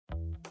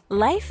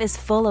Life is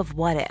full of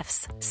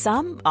what-ifs.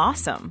 Some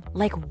awesome,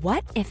 like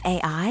what if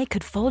AI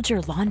could fold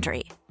your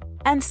laundry?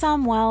 And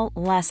some, well,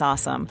 less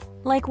awesome,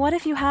 like what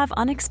if you have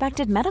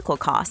unexpected medical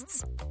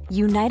costs?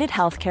 United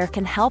Healthcare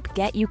can help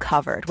get you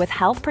covered with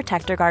Health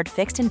Protector Guard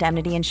fixed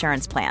indemnity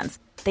insurance plans.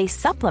 They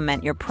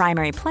supplement your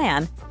primary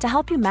plan to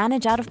help you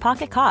manage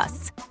out-of-pocket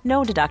costs.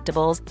 No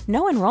deductibles,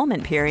 no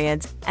enrollment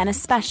periods, and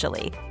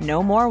especially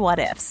no more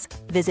what-ifs.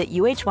 Visit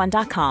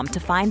uh1.com to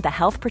find the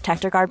Health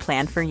Protector Guard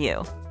plan for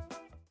you.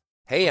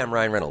 Hey, I'm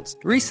Ryan Reynolds.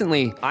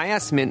 Recently, I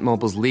asked Mint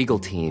Mobile's legal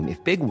team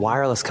if big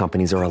wireless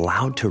companies are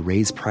allowed to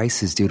raise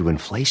prices due to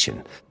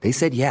inflation. They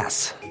said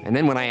yes. And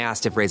then when I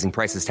asked if raising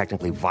prices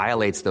technically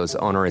violates those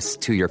onerous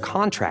two-year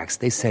contracts,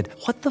 they said,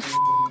 "What the f***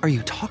 are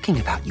you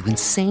talking about, you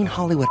insane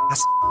Hollywood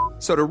ass?"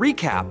 So to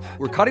recap,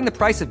 we're cutting the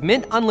price of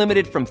Mint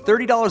Unlimited from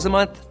 $30 a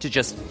month to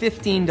just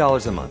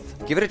 $15 a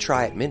month. Give it a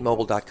try at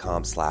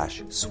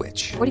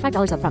mintmobile.com/switch.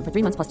 $45 up front for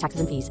 3 months plus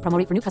taxes and fees. Promo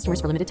rate for new customers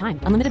for limited time.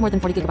 Unlimited more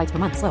than 40 gigabytes per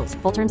month. Slows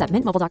full terms at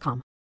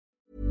mintmobile.com.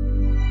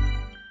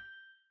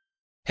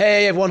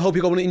 Hey everyone, hope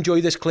you're going to enjoy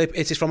this clip.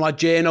 It is from our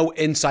JNO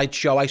Insight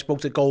show. I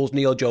spoke to Goals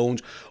Neil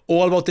Jones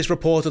all about this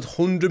reported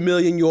 €100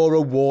 million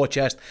war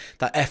chest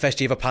that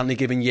FSG have apparently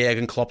given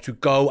Jurgen Klopp to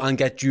go and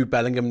get Jude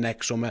Bellingham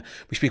next summer.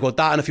 We speak about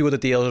that and a few other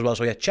deals as well.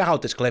 So yeah, check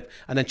out this clip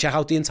and then check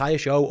out the entire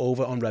show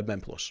over on Red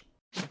Men Plus.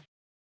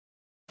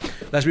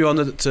 Let's move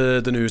on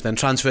to the news then.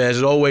 Transfers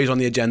is always on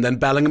the agenda, and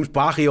Bellingham's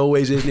back. He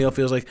always is. Neil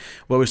feels like,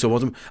 well, we still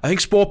want him. I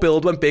think Sport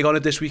Bild went big on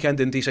it this weekend,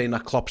 didn't he? Saying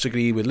that Klopp's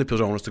agreed with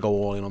Liverpool's owners to go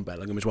all in on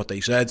Bellingham, is what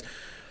they said.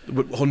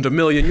 €100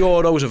 million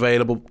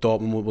available.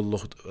 Dortmund will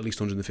look at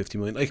least 150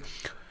 million. Like,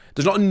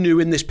 there's nothing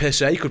new in this per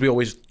se, because we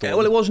always thought. Yeah,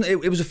 well, it wasn't.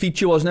 It was a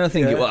feture, wasn't it? I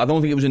think. Yeah. I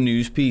don't think it was a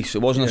news piece.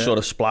 It wasn't a sort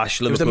of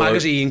splash. Liverpool. It was the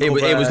magazine cover.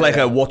 It was like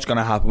a what's going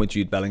to happen with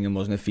Jude Bellingham,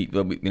 wasn't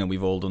it?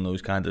 We've all done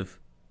those kind of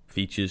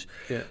features.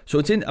 Yeah. So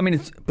it's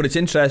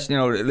interesting.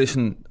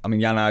 Listen,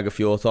 Jan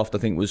Agerfjortoft, I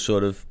think, was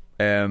sort of.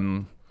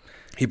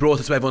 He brought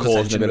it to everyone's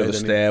attention. Causing a bit of a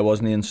stare,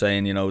 wasn't he? And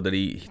saying,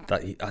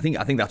 that I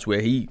think that's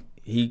where he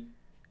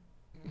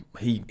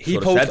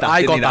posted.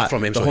 I got that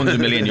from him. The €100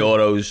 million,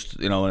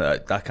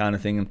 that kind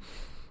of thing. And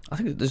I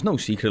think there's no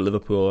secret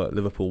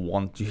Liverpool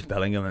want Jude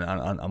Bellingham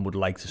and would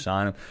like to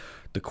sign him.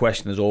 The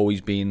question has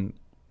always been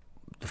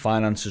the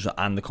finances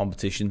and the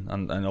competition,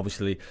 and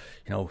obviously,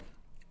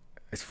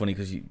 it's funny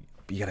because you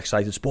get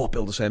excited. Sport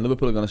Builder saying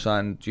Liverpool are going to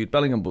sign Jude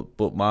Bellingham,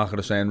 but Market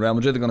are saying Real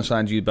Madrid are going to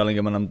sign Jude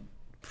Bellingham, and I'm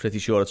pretty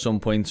sure at some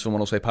point someone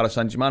will say Paris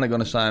Saint-Germain are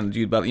going to sign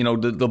Jude Bellingham.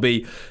 There'll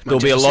be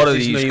a lot of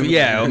these.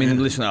 Yeah,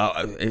 listen,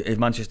 if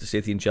Manchester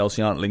City and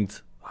Chelsea aren't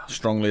linked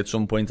strongly at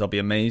some point, I'll be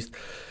amazed.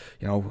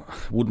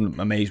 Wouldn't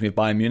amaze me if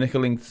Bayern Munich are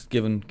linked,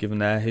 given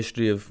their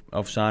history of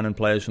signing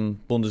players from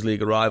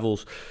Bundesliga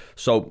rivals.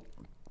 So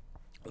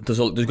there's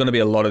going to be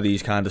a lot of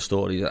these kind of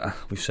stories.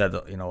 We've said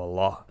that, a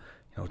lot.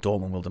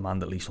 Dortmund will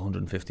demand at least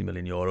 €150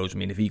 million.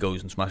 If he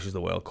goes and smashes the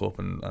World Cup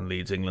and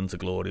leads England to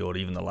glory, or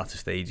even the latter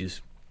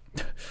stages,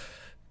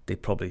 they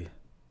probably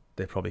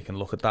can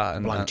look at that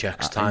and blank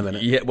checks time,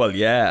 innit? Yeah, well,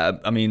 yeah.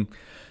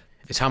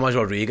 It's James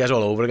Rodriguez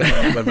all over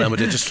again. When Real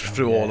Madrid just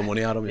threw all the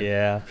money at him.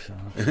 Yeah,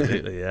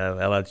 absolutely. Yeah,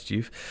 well, that's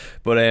juice.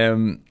 But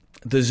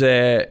there's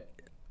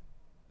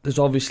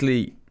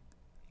obviously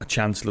a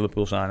chance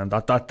Liverpool sign him.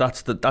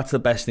 That's the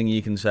best thing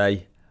you can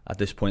say at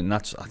this point. And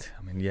that's,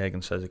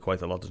 Jurgen says it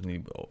quite a lot, doesn't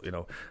he?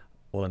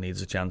 All I need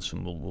is a chance,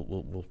 and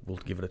we'll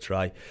give it a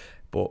try.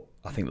 But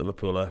I think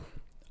Liverpool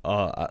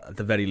are at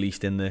the very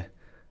least in the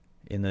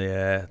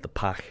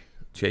pack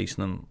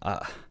chasing them.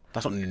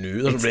 That's not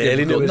new. That's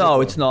really new.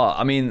 No, it's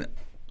not.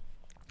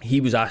 He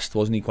was asked,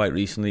 wasn't he, quite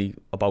recently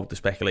about the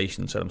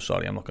speculation, and said, "I'm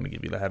sorry, I'm not going to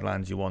give you the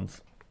headlines you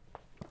want.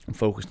 I'm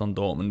focused on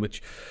Dortmund,"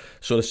 which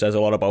sort of says a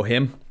lot about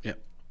him. Yeah.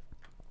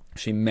 I've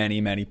seen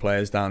many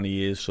players down the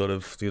years sort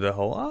of do the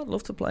whole, I'd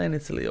love to play in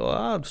Italy,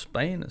 or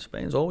Spain.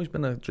 Spain's always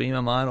been a dream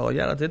of mine, or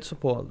I did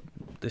support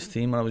this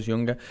team when I was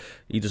younger.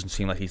 He doesn't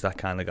seem like he's that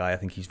kind of guy. I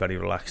think he's very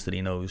relaxed, that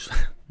he knows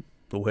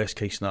the worst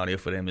case scenario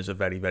for him is a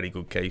very, very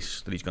good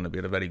case, that he's going to be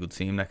at a very good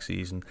team next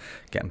season,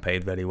 getting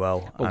paid very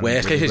well. But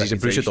worst case is he's a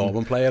Borussia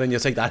Dortmund player, and you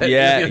take that.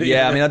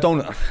 Yeah. I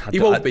don't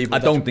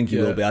think he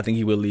will be. I think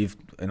he will leave.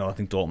 I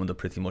think Dortmund are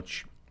pretty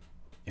much.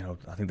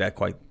 I think they're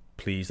quite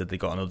pleased that they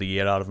got another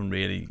year out of him,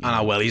 really. And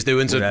how well he's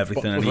doing with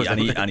everything,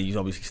 and he's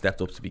obviously stepped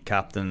up to be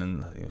captain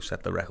and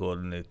set the record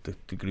in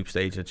the group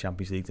stage of the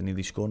Champions League. And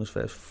he scored his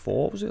first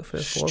four. Was it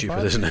first four?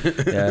 Stupid, isn't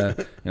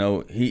it?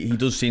 Yeah. He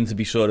does seem to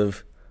be sort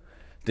of.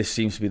 This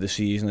seems to be the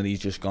season that he's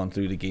just gone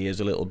through the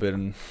gears a little bit,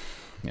 and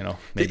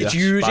maybe it's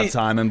usually bad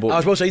timing.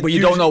 But, you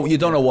don't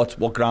know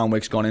what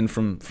groundwork's gone in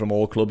from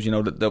all clubs.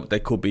 That there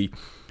could be.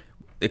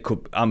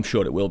 I'm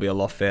sure it will be a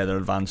lot further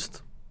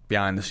advanced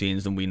behind the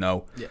scenes than we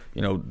know. Yeah.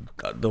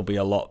 There'll be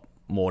a lot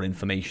more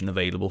information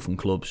available from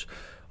clubs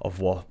of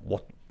what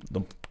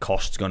the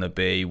cost's going to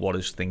be, what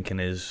his thinking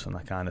is, and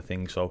that kind of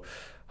thing. So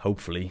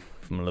hopefully,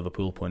 from a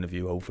Liverpool point of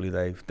view, hopefully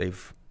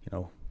they've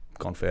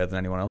gone further than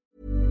anyone else.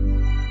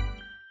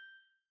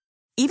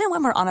 Even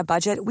when we're on a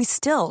budget, we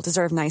still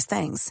deserve nice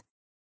things.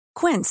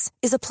 Quince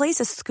is a place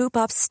to scoop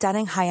up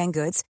stunning high-end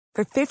goods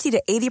for 50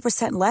 to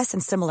 80% less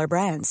than similar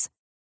brands.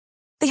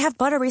 They have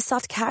buttery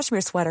soft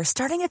cashmere sweaters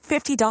starting at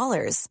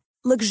 $50,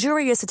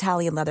 luxurious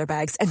Italian leather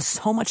bags, and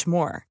so much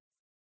more.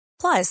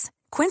 Plus,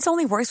 Quince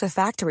only works with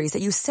factories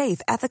that use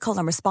safe, ethical,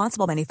 and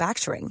responsible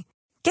manufacturing.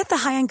 Get the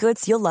high-end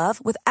goods you'll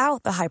love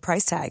without the high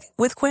price tag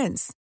with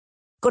Quince.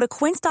 Go to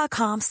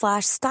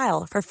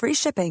quince.com/style for free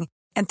shipping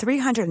and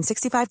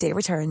 365-day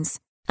returns.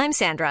 I'm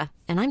Sandra,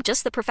 and I'm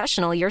just the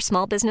professional your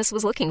small business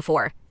was looking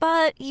for.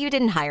 But you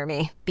didn't hire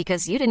me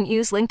because you didn't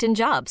use LinkedIn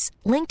Jobs.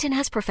 LinkedIn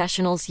has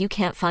professionals you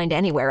can't find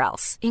anywhere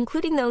else,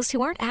 including those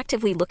who aren't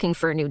actively looking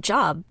for a new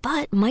job,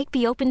 but might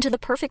be open to the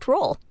perfect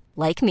role,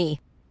 like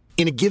me.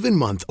 In a given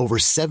month, over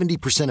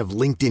 70% of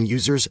LinkedIn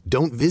users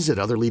don't visit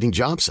other leading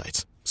job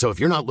sites. So if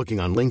you're not looking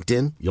on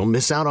LinkedIn, you'll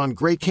miss out on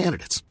great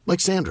candidates like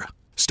Sandra.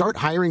 Start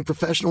hiring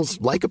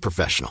professionals like a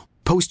professional.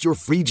 Post your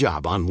free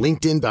job on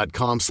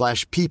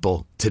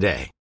linkedin.com/people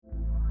today.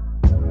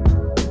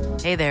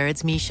 Hey there,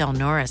 it's Michelle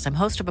Norris. I'm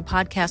host of a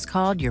podcast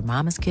called Your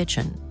Mama's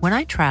Kitchen. When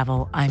I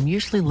travel, I'm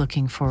usually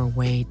looking for a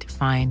way to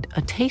find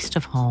a taste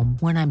of home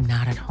when I'm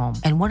not at home.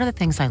 And one of the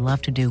things I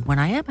love to do when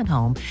I am at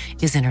home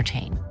is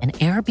entertain. And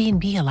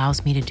Airbnb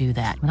allows me to do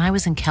that. When I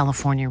was in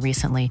California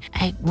recently,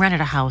 I rented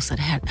a house that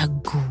had a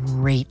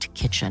great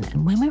kitchen.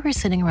 And when we were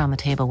sitting around the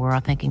table, we were all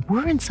thinking,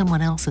 we're in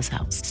someone else's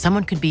house.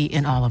 Someone could be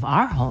in all of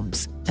our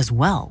homes as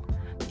well.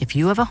 If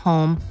you have a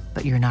home,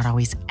 but you're not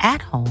always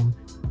at home,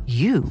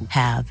 you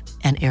have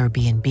an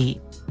Airbnb.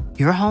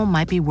 Your home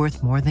might be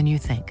worth more than you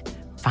think.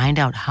 Find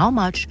out how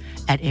much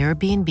at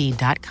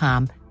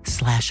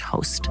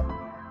airbnb.com/host.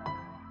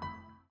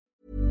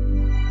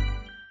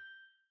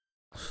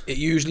 It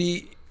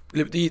usually...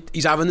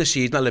 He's having the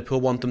season that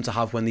Liverpool want them to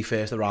have when they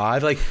first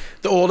arrive. Like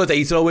all the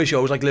data always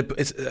shows, like I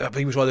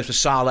think we saw this with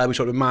Salah, we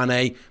saw it with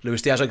Mane,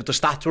 Luis Diaz. Like the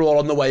stats are all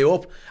on the way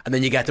up, and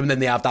then you get them, and then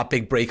they have that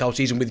big breakout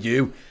season with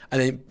you,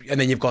 and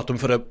then you've got them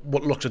for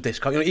what looks a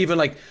discount. You know, even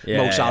like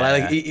Mo Salah.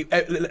 Like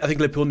I think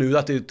Liverpool knew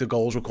that the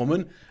goals were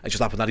coming. It just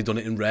happened that he'd done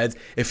it in red.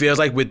 It feels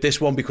like with this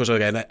one, because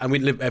again,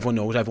 and everyone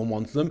knows, everyone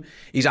wants them.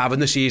 He's having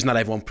the season that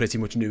everyone pretty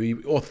much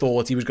knew or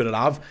thought he was going to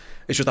have.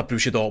 It's just that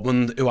Borussia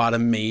Dortmund, who are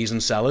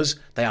amazing sellers,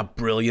 they are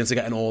brilliant to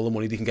getting all the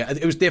money they can get.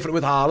 It was different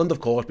with Haaland,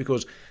 of course,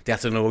 because they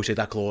had to negotiate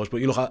that clause. But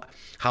you look at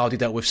how they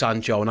dealt with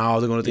Sancho and how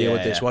they're going to deal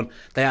with this one.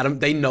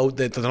 They know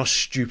that they're not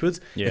stupid.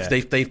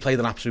 If they've played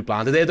an absolute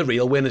blinder. They're the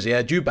real winners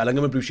here. Jude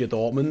Bellingham and Borussia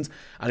Dortmund,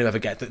 and whoever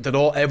gets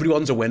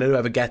everyone's a winner.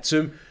 Whoever gets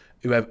him,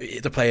 whoever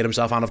the player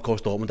himself, and of course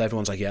Dortmund.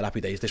 Everyone's like, yeah,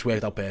 happy days. This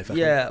worked out perfectly.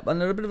 Yeah, and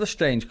they're a bit of a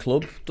strange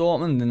club,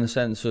 Dortmund, in the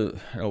sense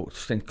of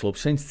strange club,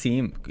 strange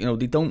team. You know,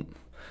 they don't.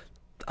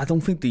 I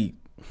don't think they.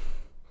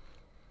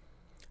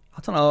 I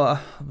don't know,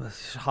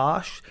 it's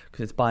harsh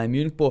because it's Bayern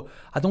Munich, but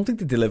I don't think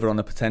they deliver on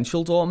the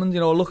potential, Dortmund.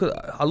 You know, I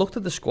looked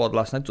at the squad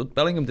last night.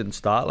 Bellingham didn't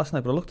start last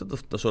night, but I looked at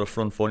the sort of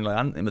front four, like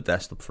Anthony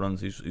Modeste up front,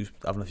 who's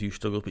having a few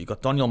struggles. But you've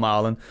got Daniel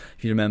Marlin,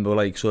 if you remember,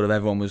 like sort of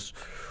everyone was,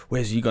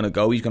 where's he going to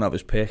go? He's going to have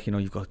his pick. You know,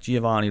 you've got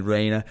Giovanni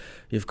Reina,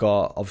 you've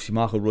got, obviously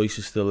Marco Reus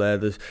is still there.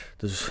 There's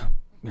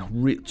you know,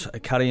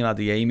 Karim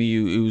Adeyemi,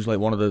 who's like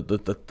one of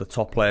the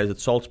top players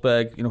at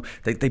Salzburg. You know,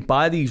 they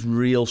buy these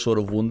real sort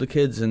of wonder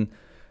kids, and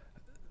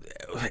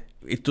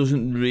it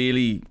doesn't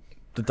really,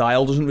 the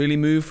dial doesn't really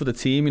move for the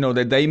team. You know,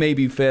 they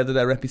maybe further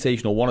their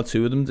reputation, or one or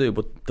two of them do,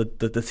 but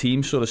the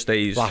team sort of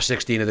stays last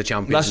 16 of the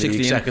Champions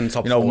League, second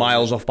top, you know, 4.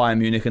 miles off Bayern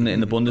Munich in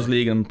the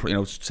Bundesliga, and you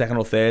know, second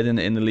or third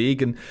in the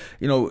league. And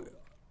you know,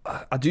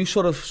 I do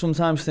sort of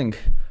sometimes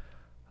think,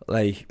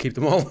 like, keep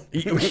them all.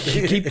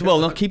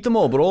 Not keep them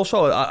all, but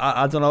also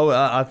I don't know.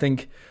 I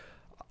think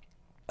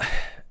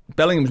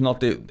Bellingham's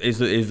not is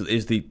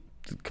the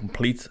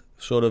complete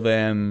sort of.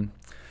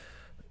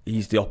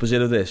 He's the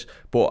opposite of this,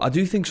 but I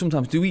do think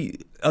sometimes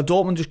are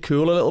Dortmund just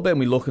cool a little bit, and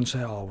we look and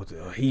say, oh,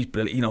 he's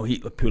brilliant, you know,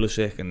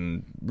 Pulisic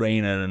and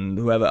Reina and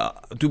whoever.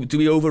 Do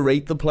we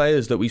overrate the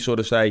players that we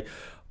sort of say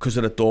because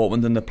they're at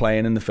Dortmund and they're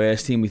playing in the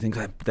first team? We think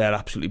they're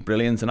absolutely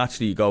brilliant, and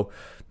actually you go,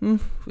 in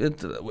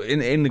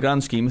the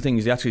grand scheme of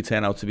things, they actually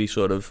turn out to be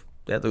sort of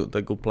they're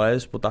good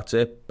players, but that's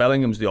it.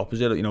 Bellingham's the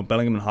opposite. You know,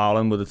 Bellingham and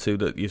Haaland were the two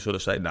that you sort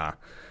of say, nah.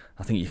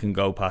 I think you can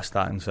go past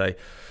that and say,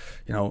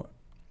 you know,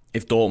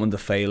 if Dortmund are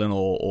failing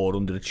or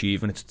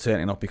underachieving, it's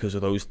certainly not because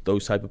of those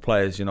type of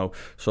players, you know.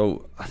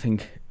 So I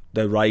think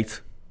they're right.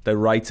 They're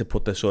right to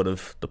put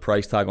the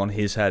price tag on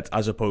his head,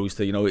 as opposed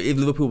to, you know, if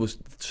Liverpool was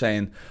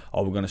saying,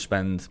 oh, we're going to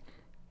spend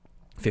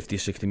 50 or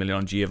 60 million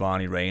on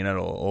Giovanni Reina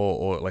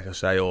or like I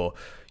say, or,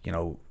 you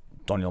know,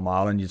 Daniel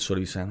Marlin, you'd sort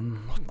of be saying,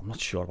 I'm not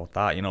sure about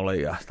that, you know, like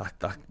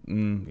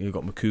you've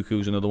got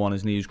Makuku's another one,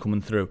 isn't he, who's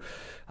coming through.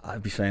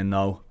 I'd be saying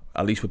no.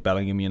 At least with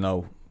Bellingham, you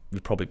know,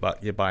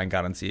 you're buying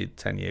guaranteed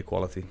 10-year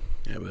quality.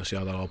 Yeah, we'll see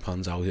how that all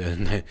pans out.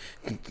 Yeah.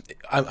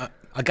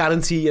 I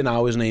guarantee you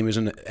now his name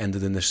isn't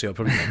ended in this show.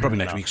 Probably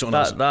next week.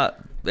 That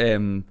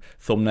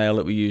thumbnail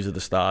that we use at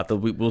the start.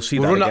 We'll see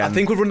that again. I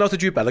think we've run out of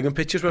Jude Bellingham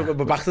pictures. We're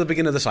back to the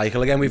beginning of the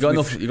cycle again. You got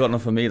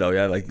enough for me though,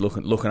 yeah. Like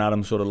looking at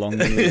him sort of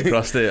longingly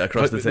across the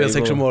table. We'll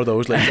take some more of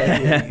those later.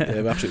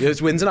 Absolutely.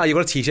 It's Windsor now. You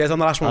got a t-shirt on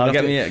the last one.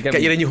 Get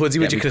you in your hoodie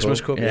with your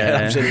Christmas cup.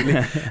 Yeah,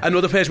 absolutely.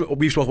 Another person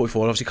we've spoken about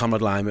before, obviously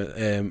Conrad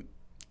Lime.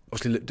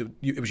 Obviously,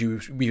 it was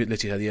you. We literally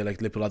said, yeah, like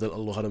Liverpool had a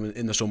look at him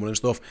in the summer and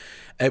stuff.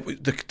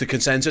 The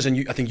consensus,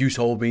 and I think you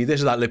told me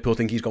this, is that Liverpool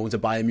think he's going to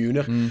Bayern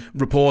Munich.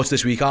 Reports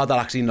this week are that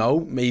actually no,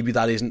 maybe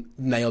that isn't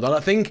nailed on. I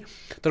think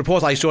the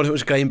report I saw, if it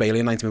was Graham Bailey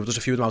in 90 minutes, there's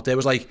a few of them out there,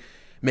 was like,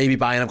 maybe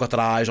Bayern have got their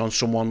eyes on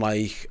someone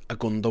like a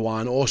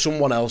Gundogan or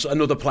someone else,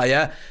 another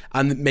player,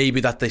 and maybe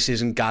that this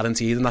isn't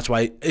guaranteed, and that's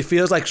why it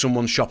feels like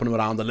someone's shopping him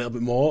around a little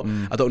bit more.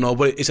 I don't know,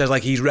 but it says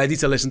like he's ready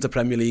to listen to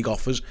Premier League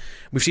offers.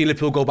 We've seen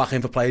Liverpool go back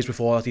in for players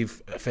before that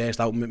he've first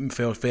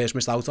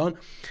missed out on.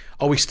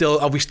 Have we still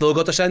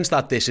got the sense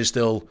that this is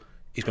still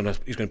he's gonna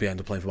be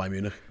end up playing for Bayern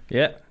Munich?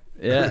 Yeah.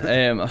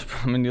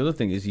 I mean, the other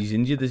thing is he's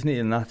injured, isn't he?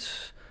 And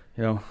that's,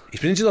 you know, he's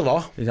been injured a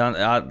lot.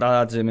 That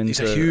adds him into. He's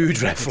a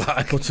huge red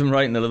flag. Puts him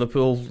right in the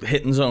Liverpool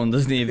hitting zone,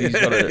 doesn't he? If he's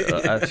got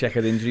a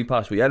checkered injury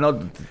pass. But yeah,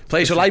 no.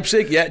 Plays for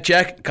Leipzig, yeah,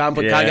 check. Can't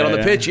get on the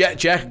pitch, yeah,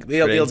 check.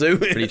 He'll do.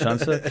 Free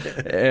transfer.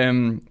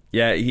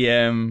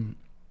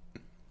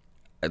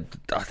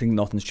 I think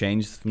nothing's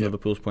changed from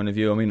Liverpool's point of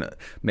view. I mean,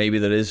 maybe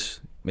there is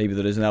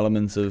an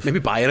element of maybe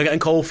Bayern are getting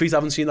cold feet.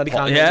 Haven't seen that he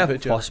can't get the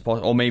pitch. Possible.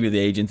 Or maybe the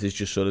agent is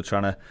just sort of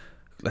trying to,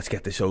 let's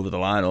get this over the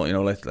line, or, you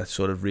know, let's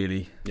sort of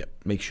really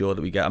make sure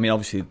that we get. I mean,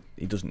 obviously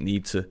he doesn't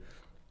need to.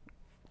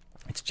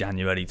 It's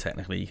January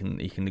technically.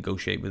 He can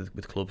negotiate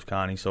with clubs,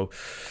 can't he? So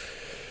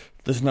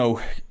there's no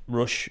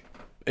rush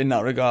in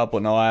that regard.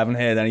 But no, I haven't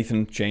heard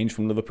anything change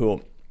from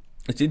Liverpool.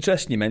 It's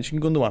interesting you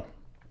mentioned Gundogan.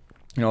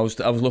 You know,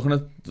 I was looking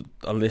at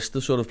a list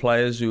of sort of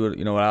players who are,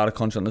 you know, are out of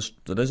contract.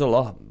 There is a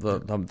lot. There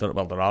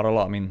are a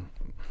lot. I mean,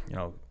 you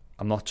know,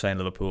 I'm not saying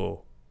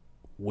Liverpool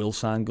will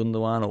sign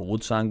Gundogan or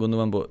would sign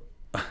Gundogan, but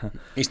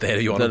he's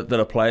there. There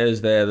are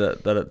players there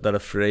that are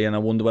free, and I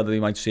wonder whether they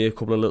might see a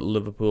couple of little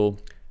Liverpool.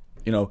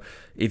 You know,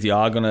 if you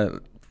are going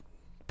to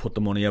put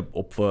the money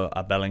up for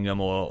a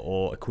Bellingham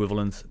or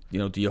equivalent, you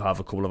know, do you have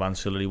a couple of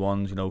ancillary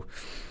ones? You know,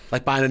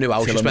 like buying a new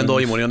house, you spend all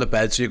your money on the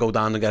bed, so you go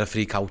down and get a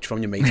free couch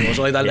from your mates or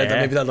something like that. Yeah.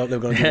 Maybe they're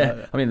going to do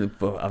that. I mean,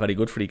 a very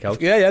good free couch.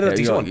 Yeah, they're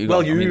decent.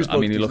 Well used. I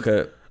mean, you look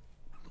at.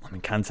 I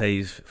mean,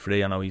 Kante's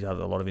free. I know he's had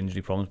a lot of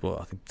injury problems, but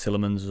I think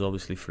Tielemans is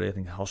obviously free. I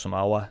think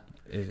Hosamawa.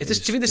 Do you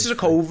think this is a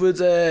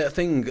COVID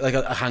thing, like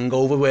a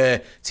hangover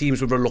where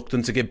teams were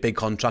reluctant to give big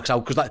contracts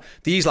out? Because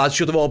these lads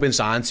should have all been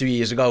signed 2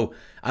 years ago.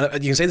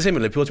 And you can say the same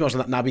with Liverpool, to be honest,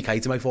 that Naby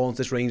Keita might fall into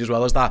this range as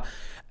well, as that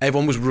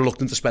everyone was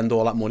reluctant to spend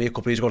all that money a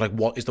couple of years ago, like,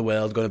 what is the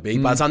world going to be?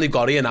 By the time they've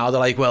got here now, they're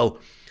like, well,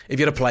 if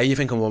you're a player, you're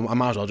thinking, well, I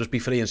might as well just be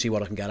free and see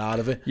what I can get out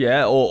of it.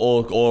 Yeah,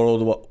 or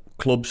the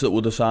clubs that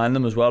would have signed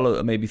them as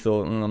well, maybe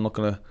thought, I'm not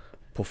going to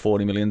put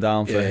 40 million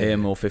down for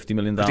him or 50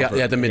 million down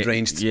for the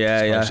mid-range.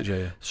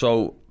 Yeah.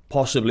 So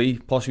possibly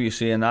you're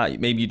seeing that.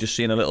 Maybe you're just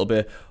seeing a little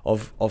bit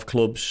of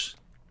clubs.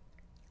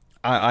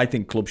 I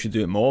think clubs should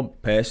do it more,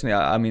 personally.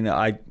 I mean,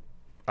 I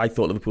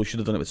thought Liverpool should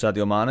have done it with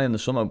Sadio Mane in the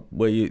summer,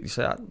 where you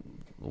say,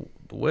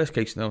 the worst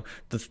case, you know,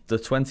 the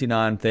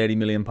 29-30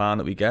 million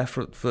pound that we get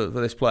for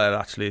this player,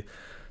 actually,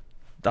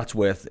 it's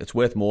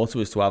worth more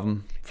to us to have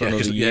him for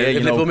another year.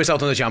 If Liverpool miss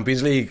out on the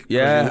Champions League,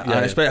 and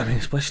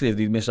especially if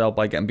they miss out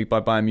by getting beat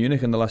by Bayern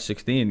Munich in the last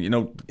 16, you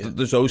know,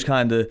 there's those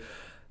kind of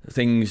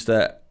things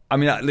that, I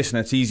mean, listen,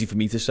 it's easy for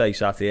me to say,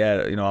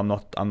 Saturday, you know, I'm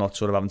not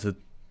sort of having to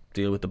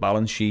deal with the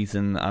balance sheet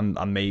and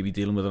maybe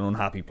dealing with an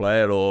unhappy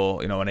player,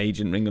 or, you know, an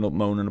agent ringing up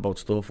moaning about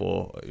stuff,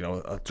 or, you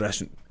know, a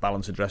dressing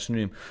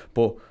room.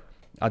 But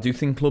I do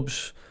think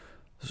clubs,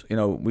 you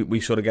know,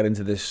 we sort of get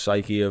into this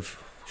psyche of,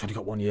 so he's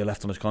got 1 year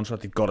left on his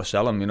contract, you've got to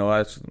sell him. You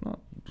know,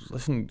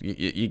 listen,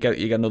 you get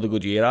another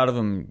good year out of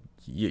him.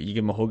 You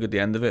give him a hug at the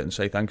end of it and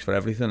say thanks for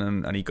everything,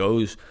 and he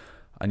goes,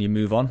 and you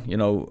move on. You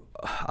know,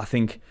 I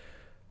think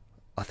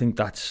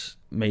that's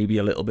maybe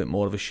a little bit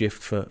more of a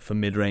shift for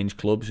mid-range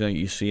clubs. You know,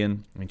 you're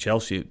seeing, I mean,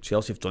 Chelsea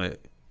have done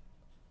it.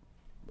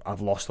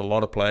 I've lost a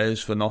lot of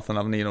players for nothing,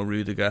 haven't they? You know,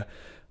 Rudiger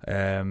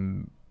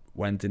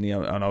went in.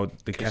 I know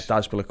they kept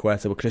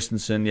Azpilicueta, but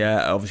Christensen,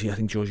 obviously I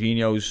think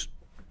Jorginho's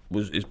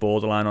is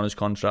borderline on his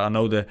contract. I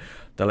know they're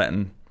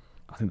letting.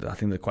 I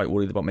think they're quite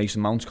worried about Mason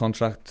Mount's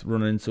contract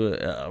running into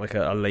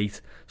a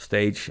late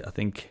stage. I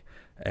think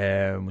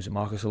was it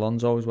Marcus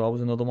Alonso as well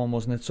was another one,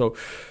 wasn't it? So,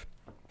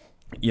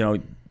 you know,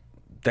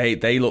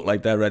 they look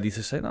like they're ready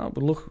to say no.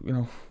 But look, you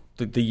know,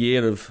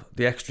 the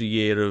extra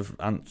year of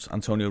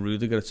Antonio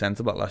Rudiger at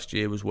centre back last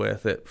year was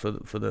worth it for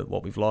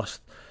what we've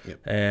lost.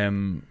 Yep.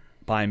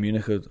 Bayern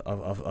Munich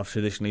have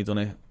traditionally done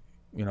it,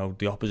 you know,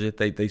 the opposite.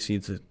 They seem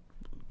to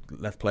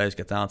let players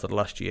get down to the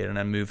last year and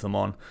then move them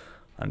on,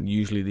 and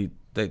usually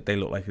they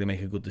look like they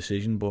make a good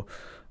decision. But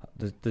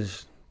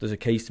there's a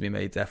case to be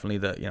made, definitely,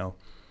 that, you know,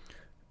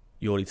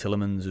 Youri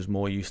Tielemans is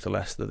more used to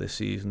Leicester this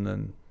season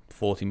than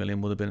 40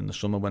 million would have been in the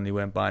summer when they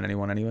weren't buying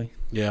anyone anyway.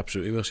 Yeah,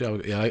 absolutely. We'll see how,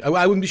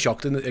 I wouldn't be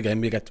shocked. Again,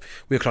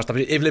 we're across that.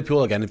 If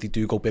Liverpool, again, if they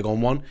do go big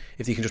on one,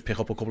 if they can just pick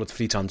up a couple of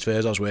free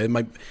transfers elsewhere,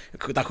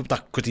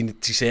 that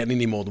could certainly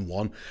need more than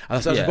one. And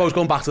I suppose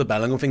going back to the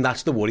Bellingham thing,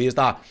 that's the worry, is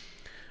that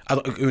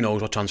who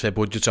knows what transfer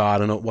budgets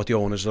are and what the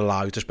owners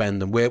allow you to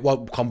spend and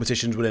what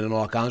competitions we're in and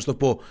all that kind of stuff.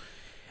 But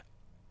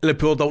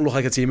Liverpool don't look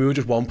like a team who are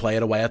just one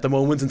player away at the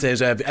moment in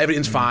terms of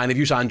everything's fine. If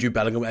you sign Jude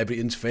Bellingham,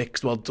 everything's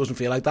fixed. Well, it doesn't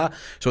feel like that.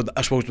 So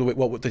I suppose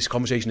what this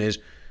conversation is,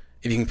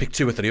 if you can pick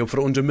 2 or 3 up for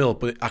 100 mil,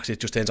 but actually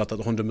it just turns out that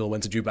the 100 mil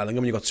went to Jude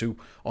Bellingham and you got 2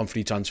 on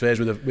free transfers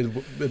with a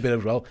bit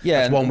as well. Yeah,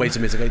 that's one way to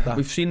mitigate that.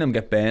 We've seen them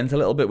get burnt a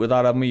little bit with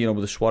that, haven't we? You know,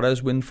 with the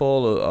Suarez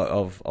windfall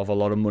of a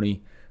lot of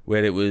money,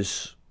 where it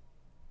was,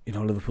 you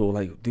know, Liverpool,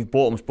 like, they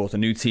bought a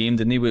new team,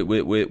 didn't they,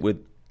 with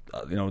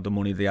you know, the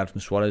money they had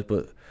from Suarez,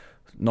 but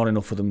not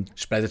enough for them.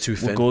 Spread it too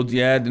thin. Good,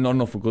 yeah, not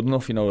enough for good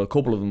enough. You know, a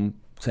couple of them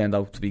turned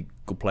out to be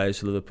good players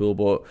for Liverpool,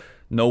 but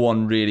no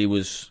one really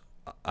was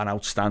an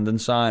outstanding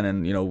sign,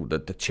 and you know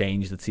that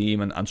changed the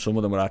team, and some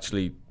of them were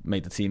actually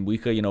made the team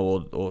weaker. You know,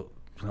 or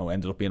you know,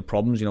 ended up being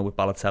problems. You know, with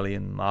Balotelli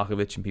and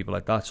Markovic and people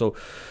like that. So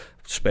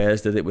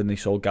Spurs did it when they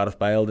sold Gareth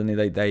Bale, didn't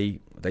they?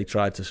 They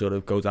tried to sort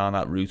of go down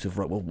that route of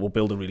we'll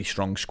build a really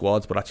strong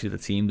squad, but actually the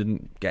team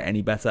didn't get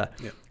any better.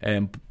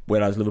 Yeah.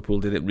 Whereas Liverpool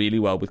did it really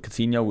well with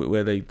Coutinho,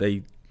 where they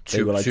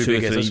were like 2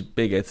 or 3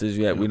 big hitters.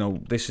 Yeah, we know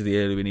this is the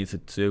area we need to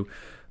do.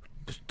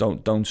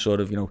 Don't sort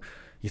of, you know,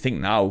 you think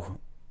now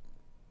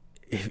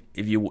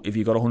if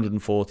you got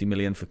 140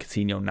 million for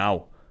Coutinho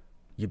now,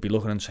 you'd be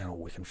looking and saying, oh,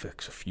 we can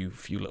fix a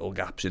few little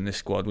gaps in this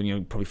squad. When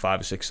you probably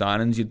 5 or 6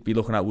 signings you'd be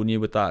looking at, wouldn't you?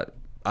 With that,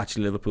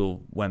 actually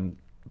Liverpool went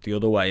the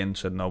other way and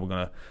said, no, we're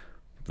going to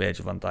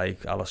Virgil van Dijk,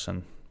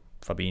 Alisson,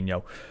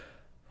 Fabinho.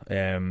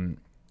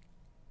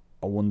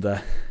 I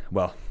wonder,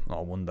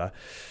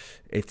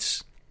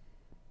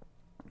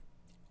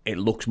 it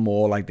looks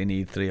more like they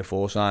need 3 or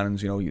 4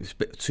 signings. You know,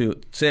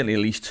 certainly at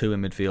least 2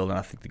 in midfield, and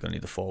I think they're going to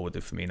need a forward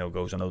if Firmino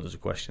goes. I know there's a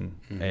question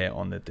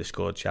on the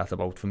Discord chat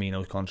about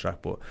Firmino's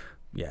contract, but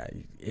yeah,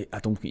 I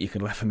don't think you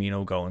can let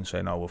Firmino go and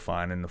say, no, we're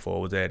fine in the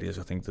forward areas.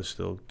 I think there's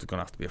going to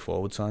have to be a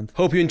forward signed.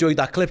 Hope you enjoyed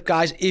that clip,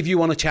 guys. If you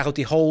want to check out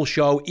the whole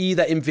show,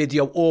 either in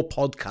video or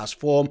podcast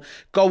form,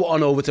 go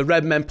on over to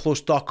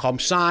redmenplus.com,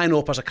 sign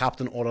up as a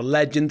captain or a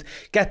legend,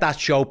 get that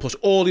show plus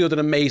all the other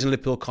amazing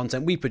Liverpool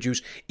content we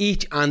produce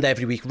each and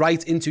every week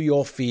right into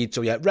your feed.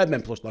 So yeah,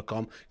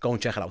 redmenplus.com, go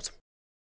and check it out.